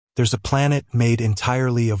There's a planet made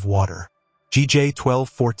entirely of water.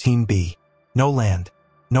 GJ1214b. No land,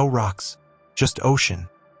 no rocks, just ocean,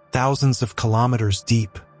 thousands of kilometers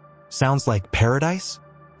deep. Sounds like paradise?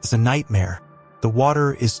 It's a nightmare. The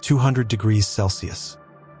water is 200 degrees Celsius,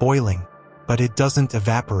 boiling, but it doesn't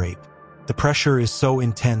evaporate. The pressure is so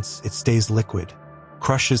intense it stays liquid,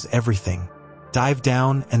 crushes everything. Dive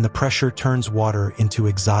down and the pressure turns water into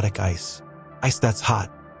exotic ice. Ice that's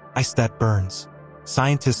hot, ice that burns.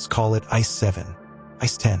 Scientists call it Ice 7,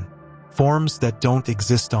 Ice 10. Forms that don't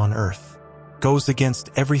exist on Earth. Goes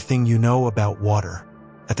against everything you know about water.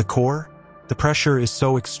 At the core, the pressure is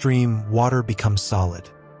so extreme water becomes solid,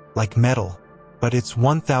 like metal, but it's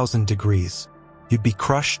 1000 degrees. You'd be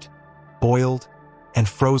crushed, boiled, and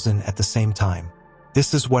frozen at the same time.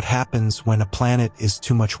 This is what happens when a planet is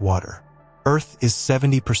too much water. Earth is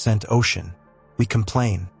 70% ocean. We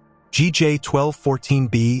complain.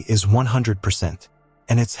 GJ1214b is 100%.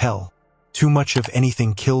 And it's hell. Too much of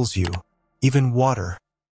anything kills you, even water.